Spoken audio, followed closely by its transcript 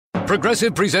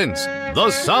Progressive presents The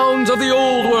Sounds of the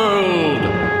Old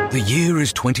World. The year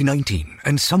is 2019,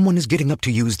 and someone is getting up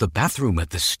to use the bathroom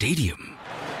at the stadium.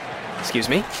 Excuse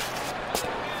me?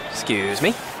 Excuse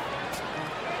me?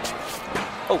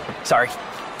 Oh, sorry.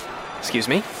 Excuse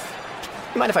me?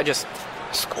 You mind if I just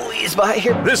squeeze by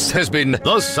here? This has been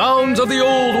The Sounds of the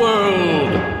Old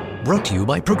World. Brought to you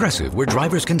by Progressive, where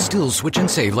drivers can still switch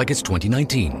and save like it's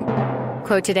 2019.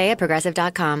 Quote today at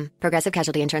Progressive.com. Progressive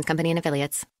Casualty Insurance Company and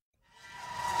Affiliates.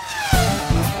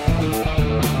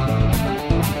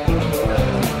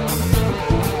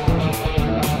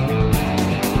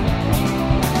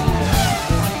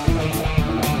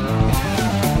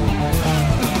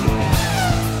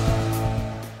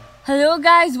 Hello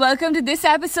guys, welcome to this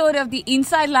episode of the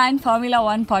Inside Line Formula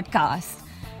One podcast.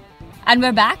 And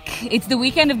we're back. It's the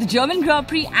weekend of the German Grand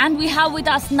Prix and we have with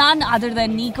us none other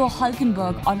than Nico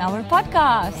Hülkenberg on our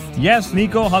podcast. Yes,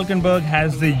 Nico Hülkenberg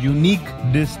has the unique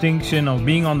distinction of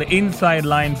being on the Inside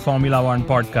Line Formula One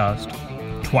podcast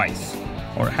twice.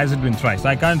 Or has it been thrice?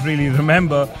 I can't really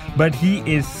remember, but he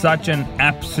is such an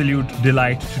absolute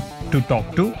delight to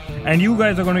talk to. And you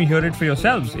guys are going to hear it for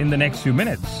yourselves in the next few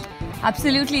minutes.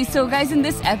 Absolutely. So guys, in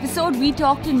this episode, we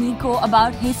talk to Nico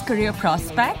about his career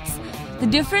prospects, the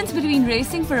difference between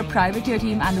racing for a privateer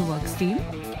team and a works team.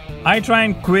 I try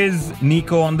and quiz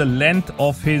Nico on the length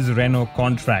of his Renault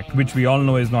contract, which we all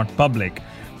know is not public,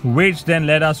 which then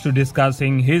led us to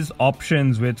discussing his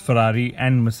options with Ferrari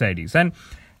and Mercedes. And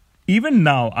even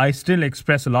now, I still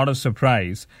express a lot of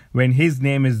surprise when his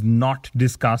name is not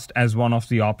discussed as one of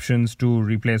the options to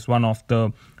replace one of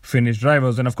the Finnish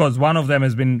drivers. And of course, one of them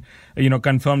has been,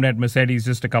 confirmed at Mercedes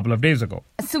just a couple of days ago.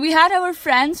 So we had our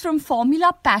friends from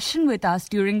Formula Passion with us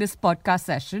during this podcast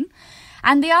session.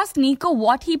 And they asked Nico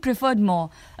what he preferred more,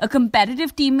 a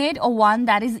competitive teammate or one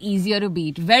that is easier to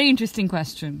beat. Very interesting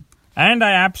question. And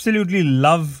I absolutely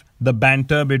love the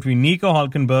banter between Nico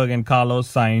Hülkenberg and Carlos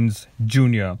Sainz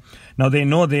Jr. Now, they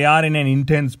know they are in an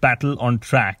intense battle on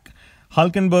track.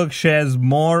 Hülkenberg shares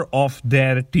more of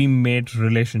their teammate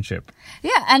relationship.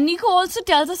 Yeah, and Nico also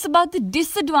tells us about the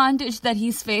disadvantage that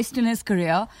he's faced in his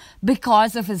career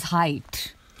because of his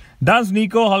height. Does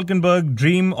Nico Hülkenberg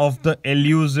dream of the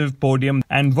elusive podium?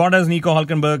 And what does Nico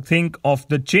Hülkenberg think of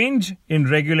the change in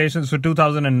regulations for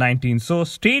 2019? So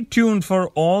stay tuned for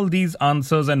all these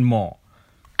answers and more.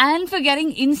 And for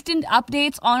getting instant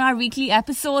updates on our weekly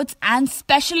episodes and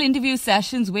special interview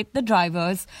sessions with the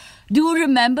drivers, do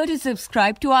remember to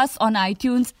subscribe to us on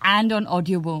iTunes and on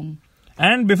Audioboom.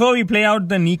 And before we play out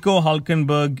the Nico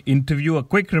Hülkenberg interview, a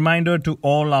quick reminder to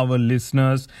all our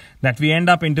listeners that we end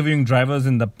up interviewing drivers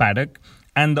in the paddock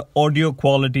and the audio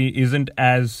quality isn't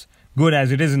as good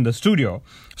as it is in the studio.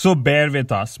 So bear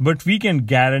with us, but we can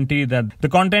guarantee that the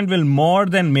content will more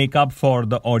than make up for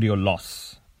the audio loss.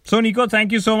 So, Nico,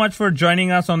 thank you so much for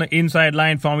joining us on the Inside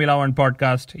Line Formula One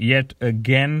podcast yet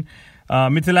again.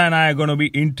 Mithila and I are going to be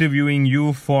interviewing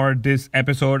you for this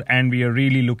episode, and we are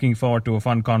really looking forward to a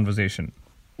fun conversation.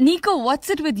 Nico,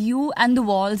 what's it with you and the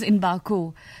walls in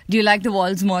Baku? Do you like the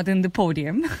walls more than the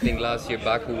podium? I think last year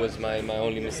Baku was my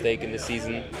only mistake in the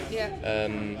season. Yeah.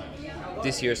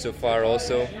 This year so far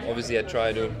also. Obviously I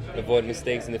try to avoid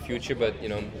mistakes in the future, but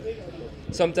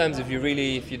sometimes if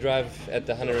you drive at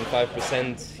the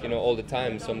 105%, all the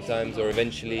time, sometimes or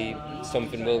eventually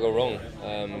something will go wrong.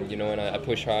 And I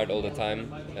push hard all the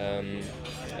time.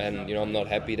 And I'm not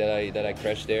happy that I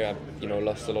crashed there. I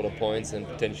lost a lot of points and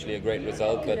potentially a great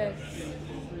result, but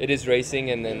it is racing,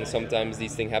 and then sometimes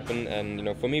these things happen.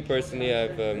 And for me personally,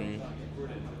 I've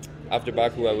after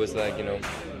Baku I was like,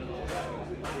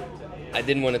 I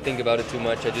didn't want to think about it too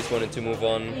much. I just wanted to move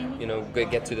on,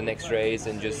 get to the next race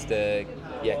and just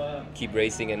keep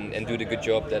racing and do the good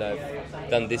job that I've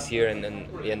done this year and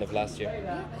the end of last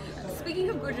year. Speaking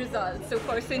of good results, so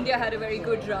Force India had a very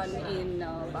good run in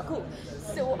Baku.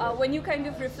 So when you kind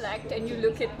of reflect and you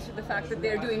look at the fact that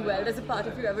they're doing well, does a part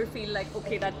of you ever feel like,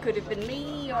 okay, that could have been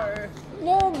me, or?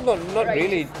 No, not right,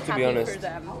 really, to be honest. For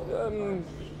them?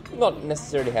 Not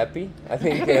necessarily happy. I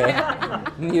think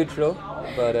neutral,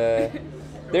 but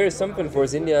there is something.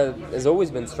 Force India has always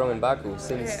been strong in Baku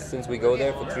since we go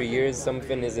there for 3 years.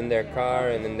 Something is in their car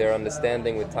and in their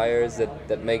understanding with tires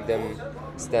that make them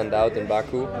stand out in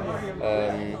Baku.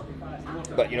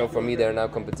 But for me, they're now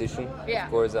competition. Yeah.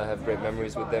 Of course, I have great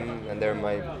memories with them, and they're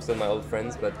still my old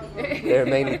friends. But they're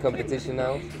mainly competition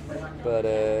now. But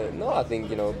no, I think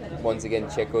once again,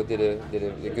 Checo did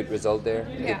a good result there,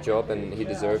 good job, and he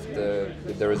deserved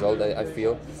the result. I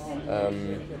feel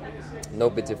no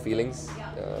bitter feelings,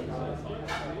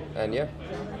 and yeah.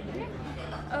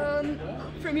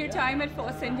 From your time at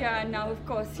Force India and now, of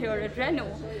course, here at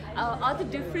Renault, are the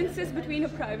differences between a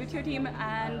privateer team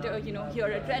and here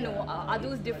at Renault, are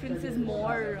those differences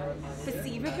more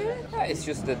perceivable? Yeah, it's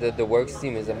just that the works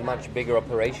team is a much bigger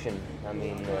operation. I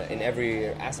mean, in every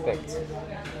aspect.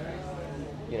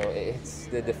 It's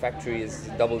the factory is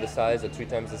double the size or 3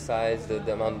 times the size. The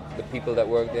the people that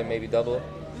work there maybe double.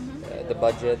 The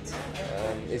budget.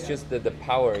 It's just the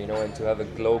power, and to have a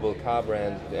global car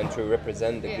brand and to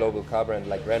represent the global car brand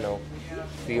like Renault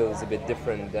feels a bit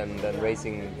different than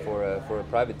racing for a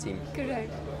private team.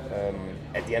 Correct.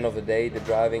 At the end of the day, the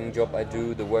driving job I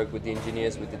do, the work with the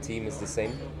engineers, with the team is the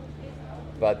same,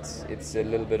 but it's a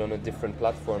little bit on a different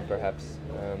platform, perhaps.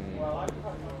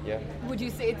 Yeah. Would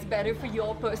you say it's better for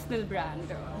your personal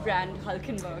brand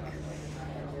Hulkenberg?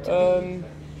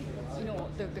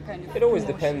 The kind of it always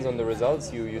promotion. depends on the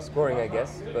results you're scoring, I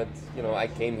guess. But I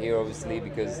came here obviously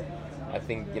because I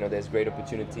think there's great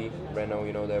opportunity.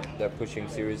 Renault, they're pushing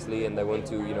seriously and they want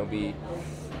to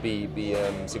be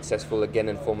successful again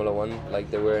in Formula One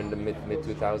like they were in the mid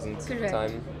 2000s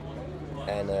time.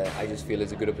 And I just feel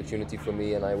it's a good opportunity for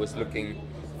me. And I was looking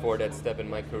for that step in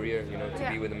my career, to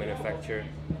be with a manufacturer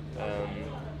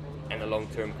and a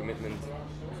long-term commitment.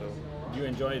 So. Do you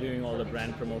enjoy doing all the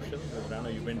brand promotions with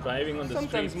Renault? You've been driving on the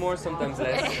Sometimes streets. more, sometimes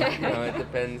less. It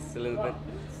depends a little bit.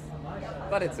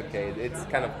 But it's okay. It's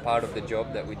kind of part of the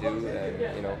job that we do.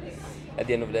 At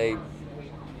the end of the day,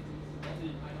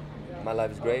 my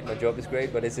life is great, my job is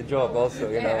great, but it's a job also.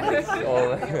 It's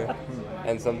all.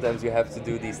 And sometimes you have to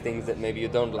do these things that maybe you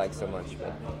don't like so much,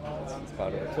 but it's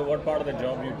part of it. So what part of the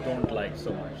job you don't like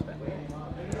so much then?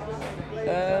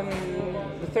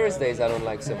 The Thursdays I don't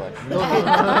like so much.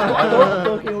 I'm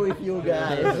talking with you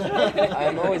guys.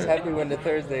 I'm always happy when the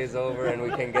Thursday is over and we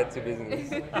can get to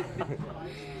business.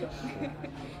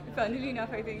 Funnily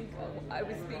enough, I think I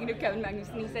was speaking to Kevin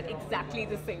Magnussen, he said exactly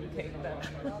the same thing, that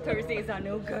Thursdays are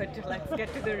no good, let's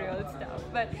get to the real stuff.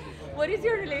 But what is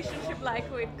your relationship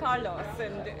like with Carlos?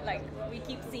 And we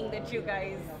keep seeing that you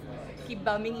guys keep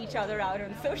bumming each other out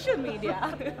on social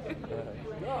media.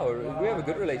 No, we have a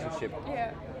good relationship.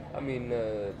 Yeah. I mean,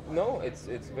 no, it's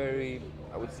very,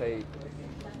 I would say,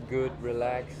 good,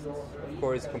 relaxed. Of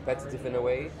course, competitive in a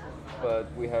way, but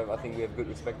I think we have good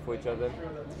respect for each other.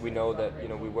 We know that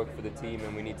we work for the team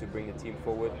and we need to bring the team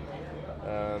forward.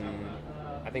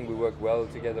 I think we work well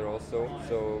together also.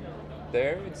 So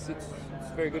it's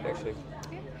very good actually.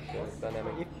 Yeah, it's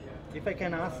dynamic. If I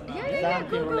can ask Yeah,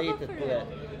 something go related for to it. that.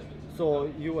 So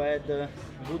you had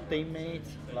good teammates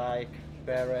like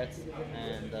Perez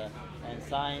and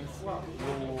Sainz.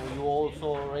 You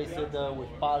also raced with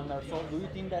Palmer. So do you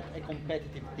think that a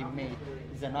competitive teammate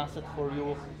is an asset for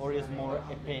you, or is more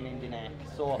a pain in the neck?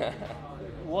 So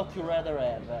what you rather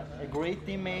have, a great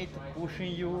teammate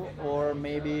pushing you, or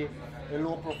maybe a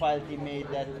low-profile teammate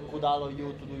that could allow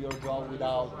you to do your job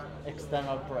without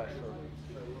external pressure?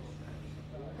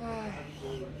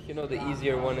 The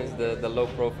easier one is the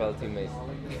low-profile teammate.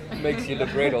 Makes you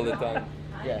look great all the time.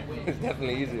 Yeah. It's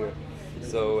definitely easier.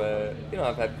 So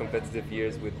I've had competitive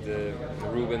years with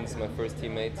Rubens, my first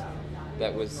teammate.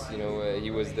 That was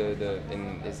he was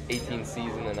in his 18th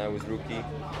season and I was rookie.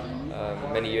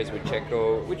 Many years with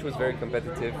Checo, which was very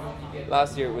competitive.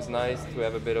 Last year it was nice to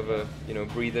have a bit of a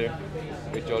breather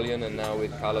with Jolyon, and now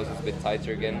with Carlos it's a bit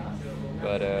tighter again.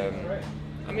 But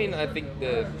I think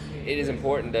it is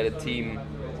important that a team,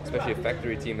 especially a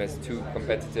factory team, has 2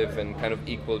 competitive and kind of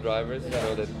equal drivers,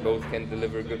 that both can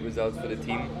deliver good results for the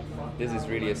team. This is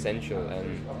really essential,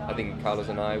 and I think Carlos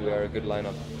and we are a good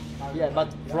lineup. Yeah,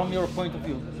 but from your point of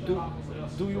view,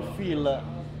 do you feel,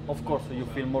 of course you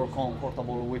feel more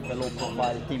comfortable with a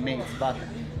low-profile teammates, but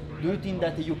do you think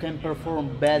that you can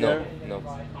perform better? No.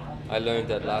 I learned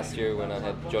that last year when I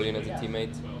had Jolyon as a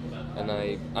teammate, and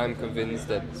I'm convinced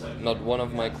that not one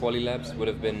of my quali laps would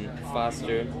have been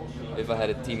faster if I had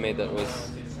a teammate that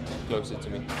was closer to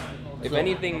me. If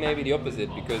anything, maybe the opposite,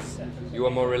 because you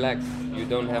are more relaxed. You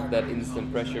don't have that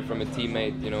instant pressure from a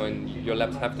teammate, and your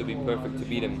laps have to be perfect to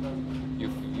beat him.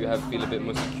 You feel a bit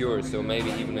more secure, so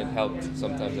maybe even it helped.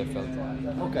 Sometimes I felt.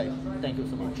 Okay, thank you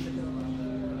so much.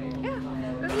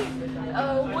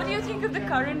 What do you think of the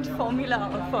current formula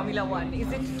of Formula One?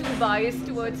 Is it too biased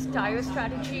towards tire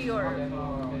strategy, or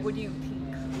what do you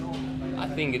think? I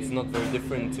think it's not very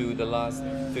different to the last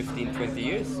 15, 20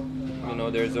 years.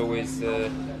 There's always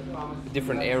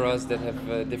different eras that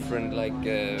have different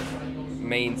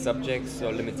main subjects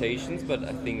or limitations, but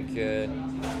I think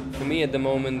for me at the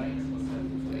moment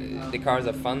the cars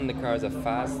are fun, the cars are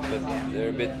fast, but they're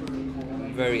a bit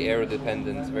very aero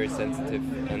dependent, very sensitive,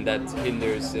 and that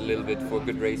hinders a little bit for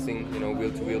good racing,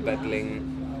 wheel to wheel battling,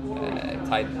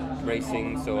 tight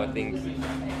racing. So I think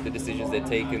the decisions they've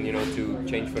taken, to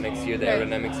change for next year the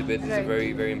aerodynamics a bit is a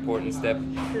very, very important step.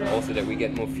 Also that we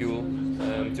get more fuel,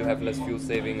 to have less fuel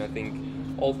saving. I think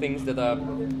all things that are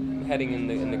heading in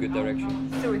the good direction.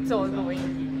 So it's all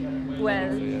going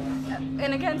well. So, yeah.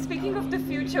 And again, speaking of the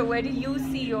future, where do you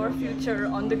see your future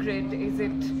on the grid? Is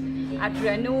it at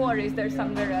Renault, or is there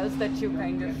somewhere else that you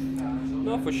kind of...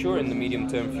 No, for sure in the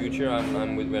medium-term future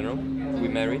I'm with Renault. We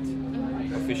married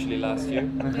officially last year.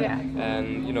 Yeah.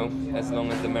 And, as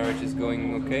long as the marriage is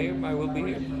going okay, I will be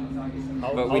here.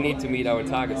 But we need to meet our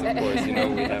targets, of course. We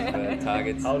have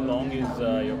targets. How long is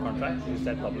your contract? Is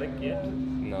that public yet?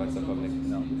 No, it's not public.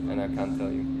 No. And I can't tell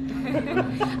you.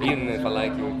 Even if I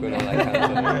like you, I can't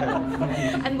tell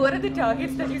you. And what are the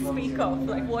targets that you speak of?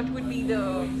 Like, what would be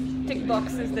the tick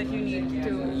boxes that you need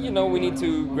to... We need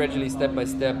to gradually, step by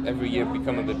step, every year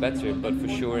become a bit better. But for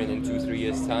sure, in 2-3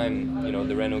 years' time,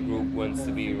 the Renault Group wants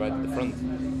to be right at the front.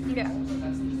 Yeah.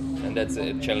 And that's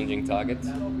a challenging target.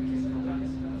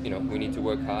 We need to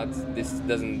work hard. This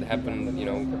doesn't happen,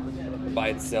 by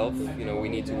itself. We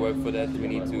need to work for that. We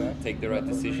need to take the right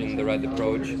decision, the right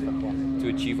approach to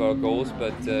achieve our goals.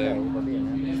 But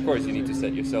of course, you need to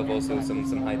set yourself also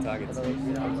some high targets. So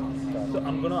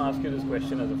I'm going to ask you this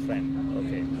question as a friend.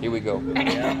 Okay. Here we go.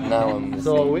 Now I'm.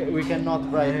 So we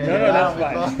cannot write. No,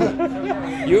 that's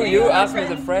fine. You ask me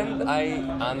as a friend. I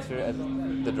answer as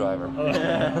the driver.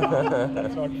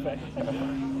 That's not fair.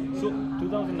 So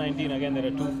 2019 again, there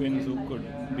are two Finns who could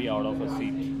be out of a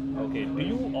seat. Okay, do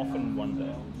you often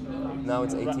wonder? Now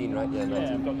it's 18, right? Yeah, 19.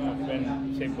 Yeah, I'm talking of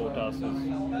when, say, Bottas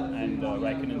and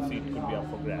Raikkonen's seat could be up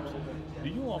for grabs. Do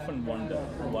you often wonder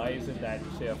why is it that,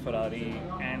 say, a Ferrari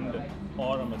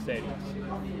or a Mercedes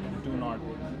do not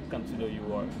consider you,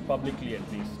 or publicly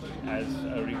at least, as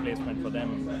a replacement for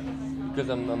them? Because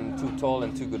I'm too tall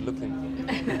and too good looking.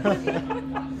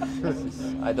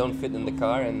 I don't fit in the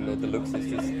car, and the looks is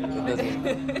just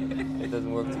it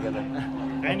doesn't work together.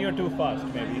 And you're too fast,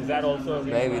 maybe. Is that also a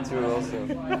reason? Maybe true also.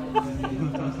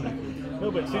 No,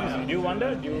 but seriously, do you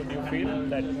wonder? Do you feel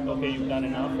that okay, you've done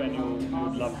enough and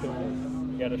you'd love to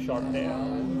get a shot there?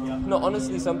 No,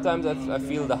 honestly, sometimes I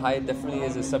feel the height definitely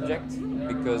is a subject,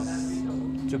 because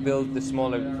to build the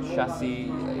smaller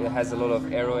chassis, it has a lot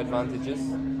of aero advantages.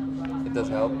 It does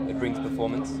help. It brings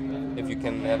performance. If you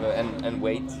can have and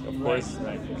weight, of course,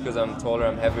 because I'm taller,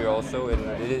 I'm heavier also.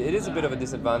 It is a bit of a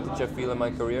disadvantage I feel in my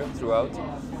career throughout.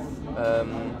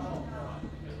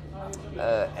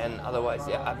 And otherwise,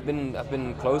 yeah, I've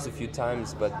been close a few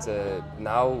times, but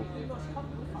now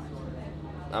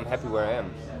I'm happy where I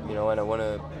am, and I want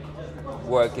to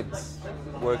work it,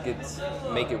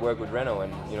 make it work with Renault,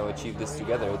 and achieve this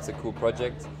together. It's a cool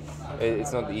project.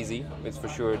 It's not easy. It's for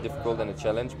sure difficult and a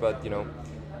challenge, but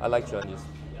I like challenges.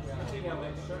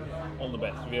 All the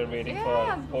best. We are waiting for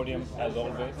a podium as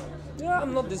always. Yeah,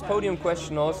 I'm not this podium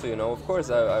question also. Of course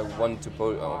I want to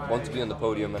be on the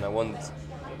podium, and I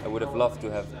would have loved to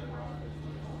have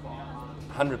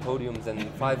 100 podiums and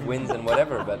 5 wins and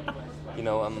whatever, but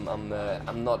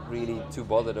I'm not really too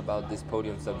bothered about this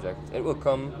podium subject. It will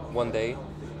come one day,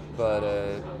 but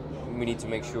we need to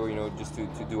make sure, just to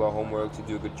do our homework, to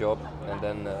do a good job, and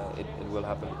then it will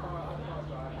happen.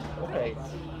 Okay.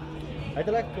 I'd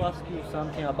like to ask you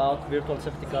something about virtual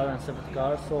safety car and safety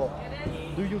car. So,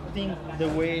 do you think the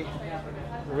way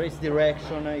Race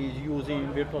Direction is using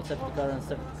virtual safety car and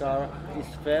safety car is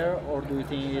fair, or do you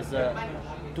think it's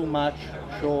too much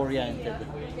show-oriented?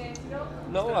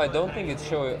 No, I don't think it's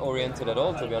show-oriented at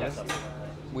all, to be honest.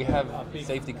 We have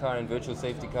safety car and virtual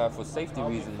safety car for safety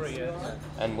reasons.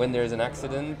 And when there's an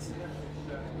accident,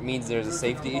 it means there's a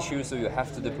safety issue, so you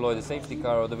have to deploy the safety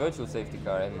car or the virtual safety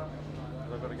car. And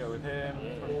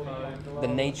the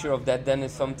nature of that then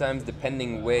is sometimes,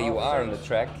 depending where you are on the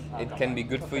track, it can be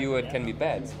good for you, it can be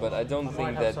bad. But I don't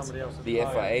think that the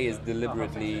FIA is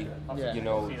deliberately,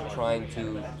 trying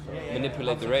to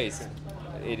manipulate the race.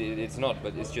 It's not,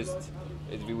 but it's just,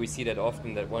 we see that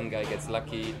often, that one guy gets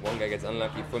lucky, one guy gets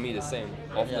unlucky. For me, the same.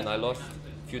 Often I lost,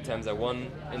 a few times I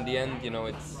won. In the end,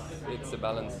 it's a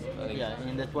balance, I think. Yeah,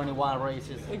 in the 21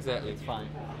 races, exactly, it's fine.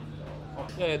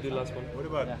 Yeah, do the last one. What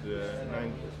about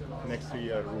the next 3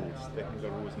 year rules, technical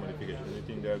rules modification? Do you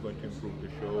think they are going to improve the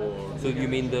show? Or so you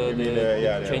mean the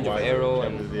change of aero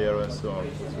and the aero and so on?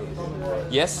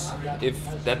 Yes, if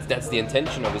that's the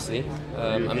intention, obviously.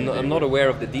 I'm not aware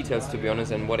of the details, to be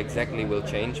honest, and what exactly will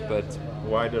change, but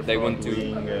they want to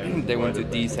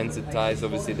desensitize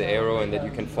obviously the aero, and that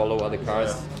you can follow other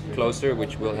cars closer,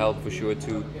 which will help for sure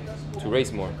to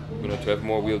race more. To have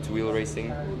more wheel-to-wheel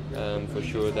racing. For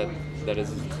sure that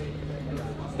is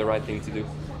the right thing to do.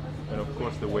 And of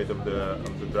course, the weight of the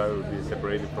driver will be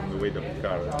separated from the weight of the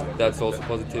car. That's also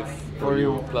positive For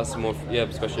you. Plus more,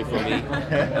 especially for me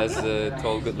as a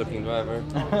tall, good-looking driver.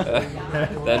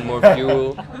 Then more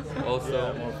fuel, also.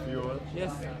 Yeah, more fuel.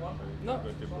 Yes. No.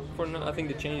 For now, I think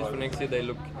the changes for next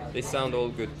year they sound all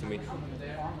good to me.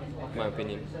 In my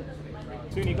opinion.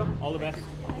 See you, Nico. All the best.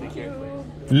 Thank you.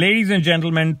 Ladies and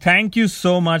gentlemen, thank you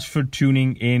so much for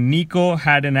tuning in. Nico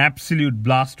had an absolute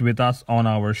blast with us on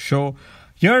our show.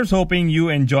 Here's hoping you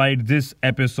enjoyed this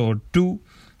episode too.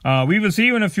 We will see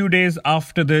you in a few days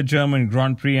after the German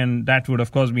Grand Prix, and that would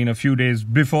of course be in a few days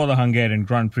before the Hungarian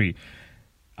Grand Prix.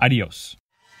 Adios.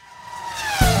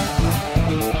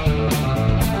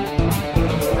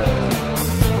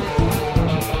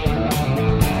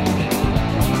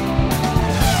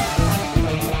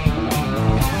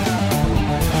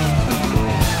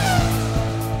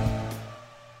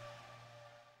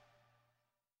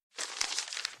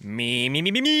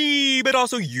 Me, but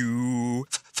also you.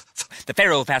 The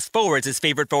Pharaoh fast forwards his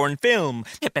favorite foreign film,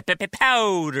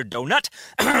 Powder Donut.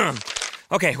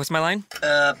 Okay, what's my line?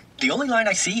 The only line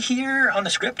I see here on the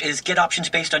script is get options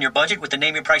based on your budget with the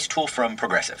Name Your Price tool from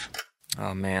Progressive.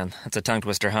 Oh man, that's a tongue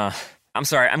twister, huh? I'm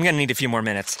sorry, I'm gonna need a few more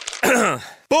minutes.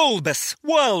 Bulbous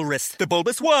Walrus, the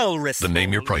Bulbous Walrus. The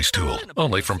Name Your Price tool,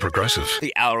 only from Progressive.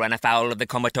 The owl ran afoul of the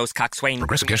comatose coxswain.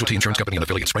 Progressive Casualty Insurance Company and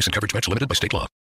affiliates. Price and coverage match limited by state law.